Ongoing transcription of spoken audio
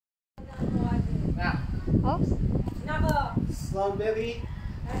Oh? Nako. Strawberry.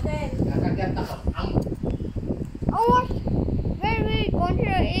 Natin. Kakagat ako. Oh, where we going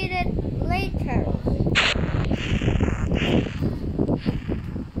to eat it later?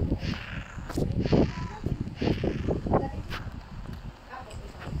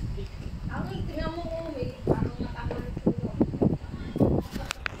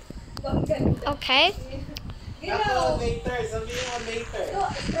 Okay. Ako, later. Sabihin mo later.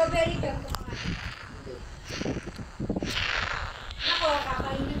 Strawberry ka. Ako,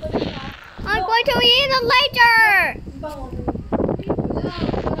 kakainin ko nila. I'm going to eat it later.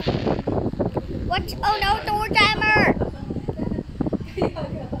 What's oh no, door jammer.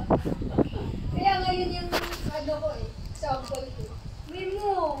 Kaya ngayon yung ano ko eh. Sample ko.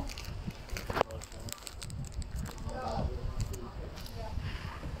 Mimo.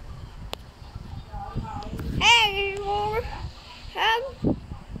 Hey, you have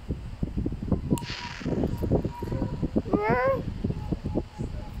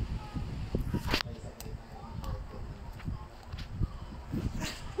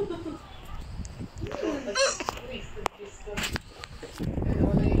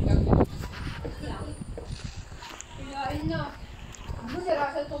Kinain na. Ano si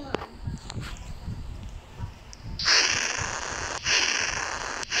Russell kumain?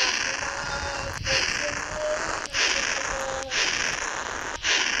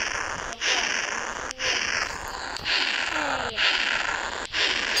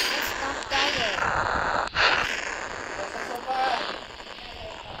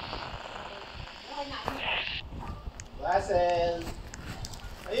 Russell.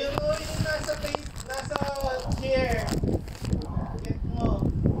 Ayun mo, yung nasa chair. Get mo.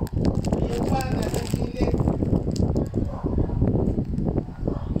 Ayun pa, nasa gilid.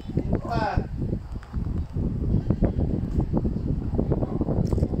 Ayun pa.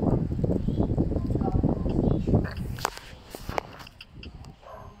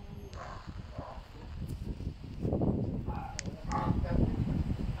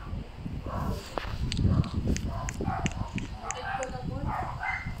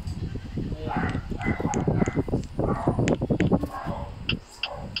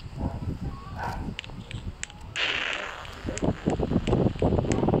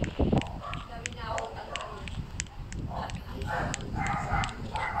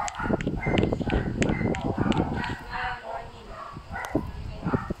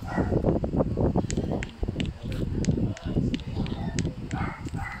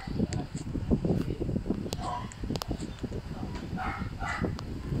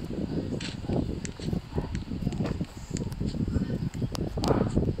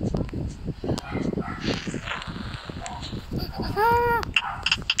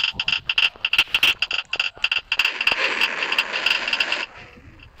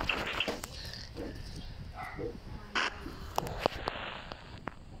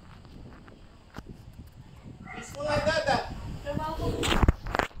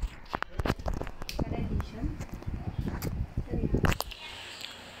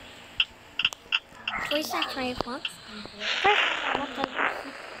 Where's that tray from?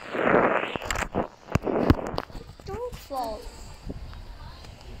 Don't fall.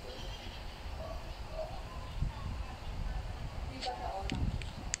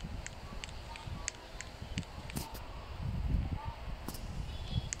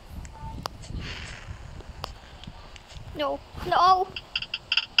 No, no.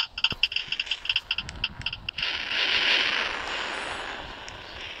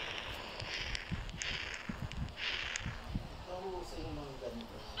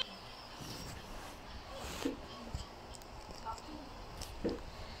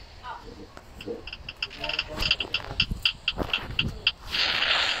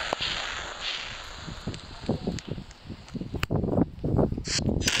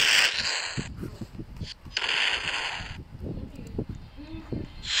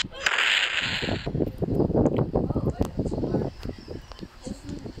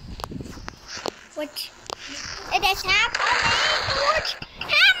 What? It is happening! George!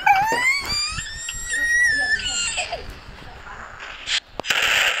 Hammer!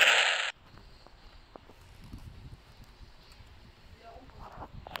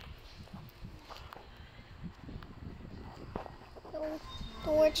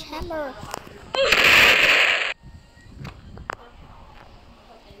 George Hammer.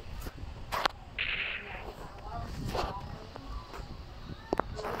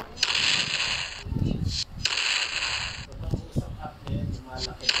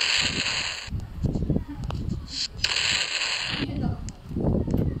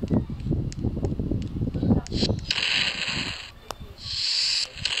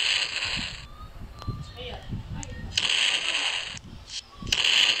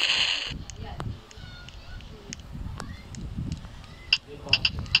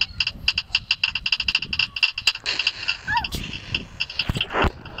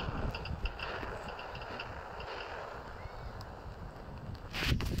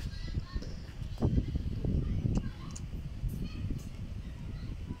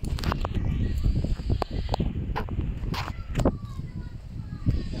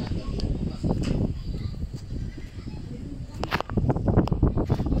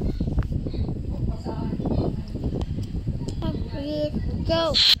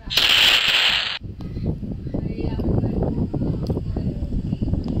 go.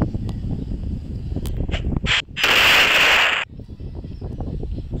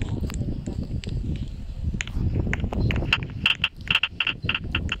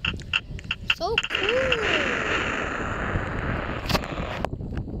 So cool.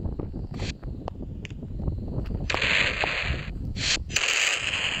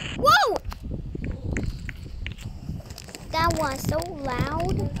 Whoa! That was so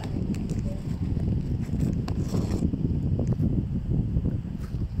loud.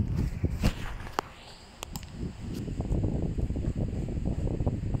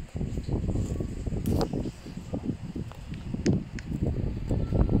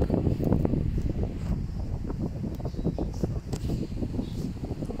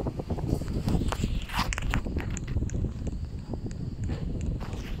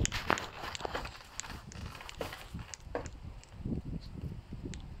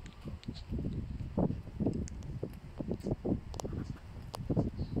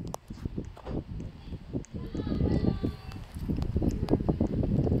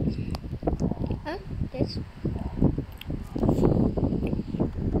 Huh? This.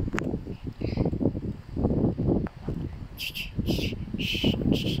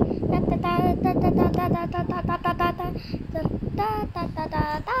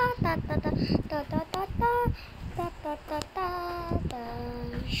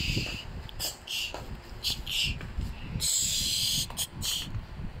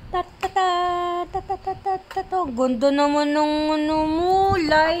 Ganda naman ng ano mo,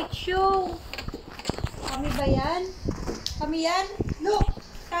 light show. Kami ba yan? Kami yan? Look!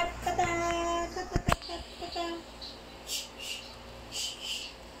 Ta-ta-ta! Ta-ta-ta-ta-ta-ta!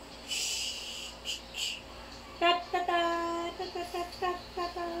 Ta-ta-ta!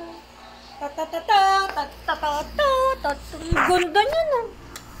 Ta-ta-ta-ta-ta-ta! Ta-ta-ta-ta! Ta-ta-ta-ta! Ganda niya na!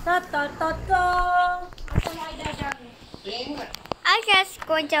 Ta-ta-ta-ta! Asa mo ay dadami? I'm just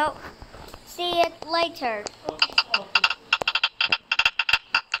going to see it later.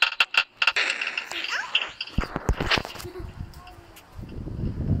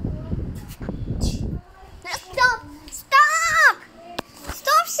 Stop! Stop!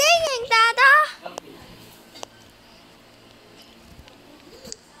 Stop singing, Dada!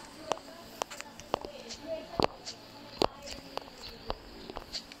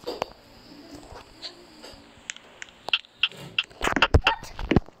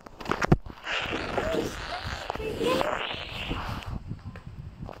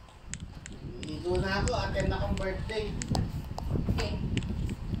 Ligo na ako, attend akong birthday. Okay.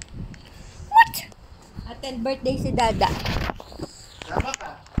 What? Attend birthday si Dada. Sama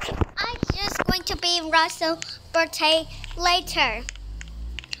ka. I'm just going to be Russell's birthday later.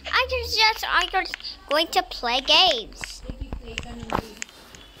 I'm just going to play games. Play ka ng game.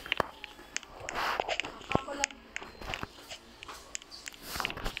 Ako lang.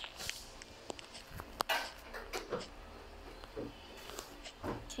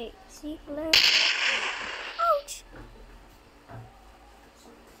 Okay, see, look. Ouch!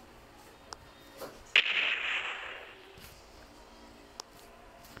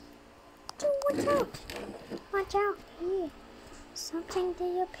 Dude, watch out! Watch out! Here, something to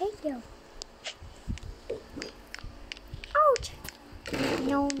your pillow. Ouch!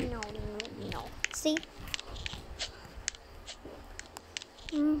 No, no, no, no. See?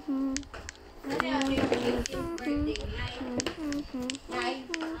 Mm-hmm. Ano yung 18th birthday? Nay?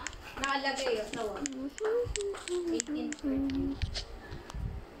 Nakalagay yun. Sawa. 18th birthday.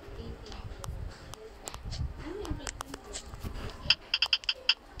 18th. Ano yung 18th birthday?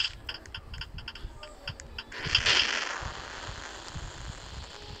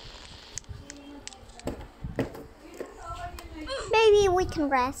 Maybe we can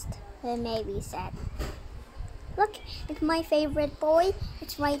rest. It may be sad. Look, it's my favorite boy.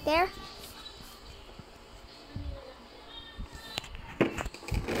 It's right there.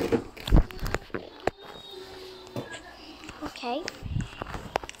 Okay.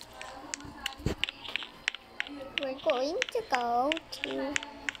 We're going to go to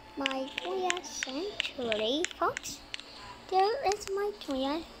my 20th century fox. There is my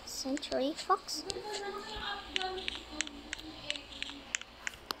 20th century fox.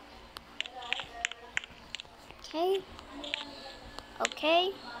 Okay.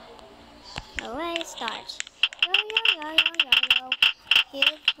 Okay. Alright, start. Yo, yo, yo, yo, yo, yo.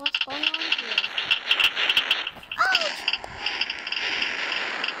 Here's what's going on here. Ouch!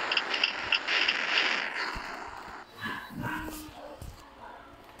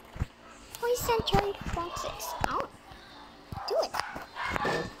 Why century foxes? Oh, do it.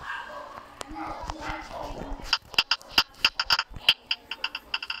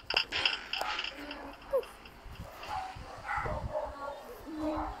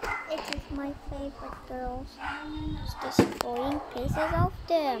 It is my favorite girls. Just destroying pieces of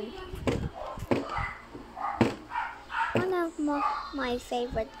them. One of my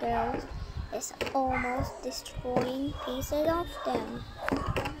favorite girls is almost destroying pieces of them.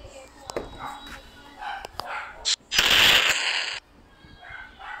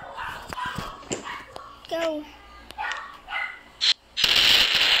 Go.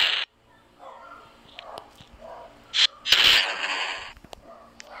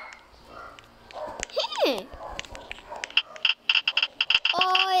 Hey.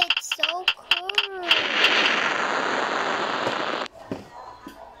 Oh, it's so cool.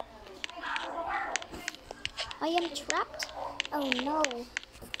 I am trapped. Oh no.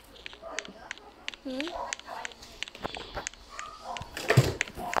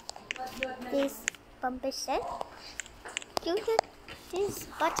 This bumper set. You hit this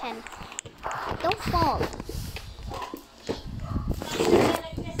button. Don't fall.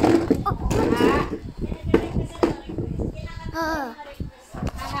 Oh.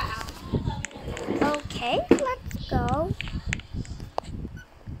 Okay, let's go.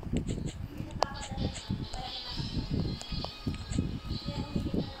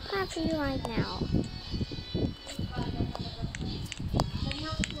 Happy right now.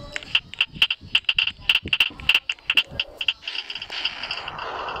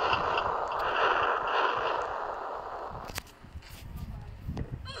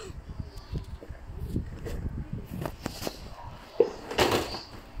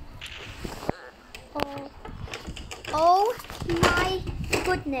 Oh my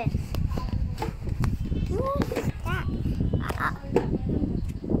goodness.